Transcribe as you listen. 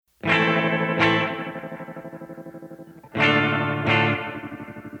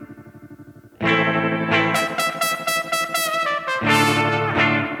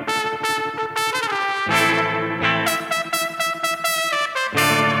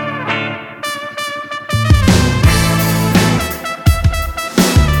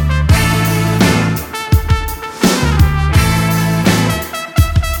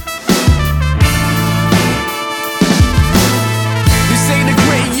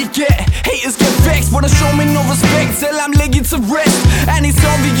haters get vexed, wanna show me no respect till I'm laying to rest. And it's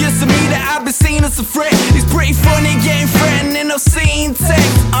obvious to me that I've been seen as a threat. It's pretty funny getting threatening, I've seen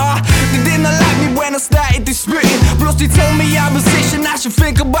text. They didn't like me when I started disputing. Plus they told me I was position, I should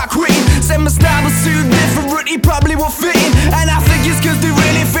think about quitting. Said my style was too different, he probably won't fit in. And I think it's cause they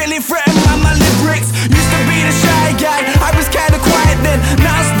really feeling threatened by my lyrics. Used to be the shy guy, I was kinda quiet then.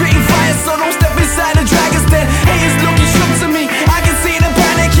 Now I'm spitting fire, so don't step inside the dragon's den. Haters looking shook to me, I can see them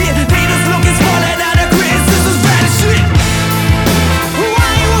panicking. Haters looking smaller now, the criticism's vanishing.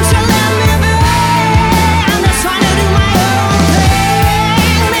 Why won't you let me be? I'm just trying to do my own thing.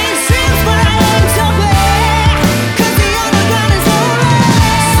 Mainstream's but I ain't so bad. Cause the underground is so lonely.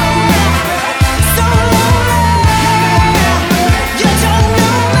 So lonely. You don't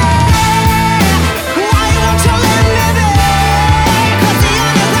know me. Why won't you let me be? Cause the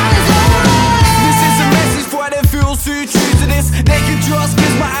underground is lonely. This is a message for them fools who choose to this. They can just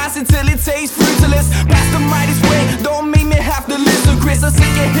kiss my ass until it tastes fruitless. Pass the mighty's way, don't make me have to listen, Chris. I'm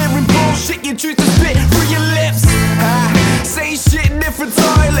sick of hearing bullshit, your truth is spit through your lips. Say shit, different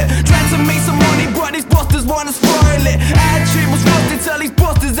toilet. Trying to make some money, but these busters wanna spoil it. Attitude was rusted till these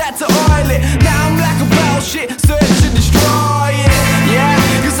busters had to oil it. Now I'm like a battleship, search to destroy it. Yeah,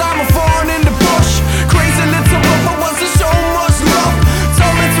 cause I'm a thorn in the bush. Crazy little brother wants to show much love.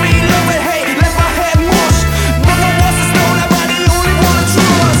 Told me between love and hate, left my head mush. Brother wants to know that, but he only wanna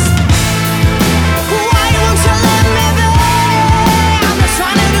trust. Why won't you let me be? I'm just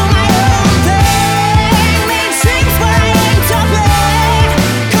trying to do my own thing. Mainstream's but I ain't so bad.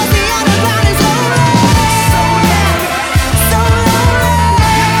 Cause the underground is lonely. So lonely.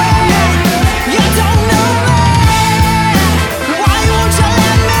 You don't know me. Why won't you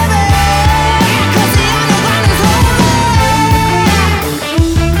let me be? Cause the underground is lonely.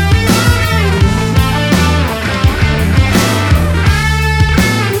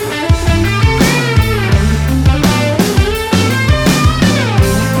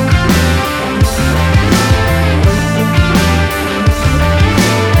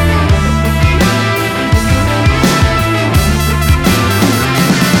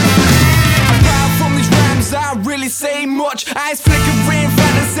 Apart from these rhymes, I don't really say much. Eyes flickering,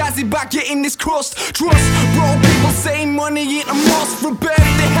 fantasizing about getting this crust. Trust, bro, people say money ain't a must. For birth,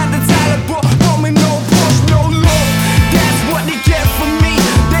 they had the talent, but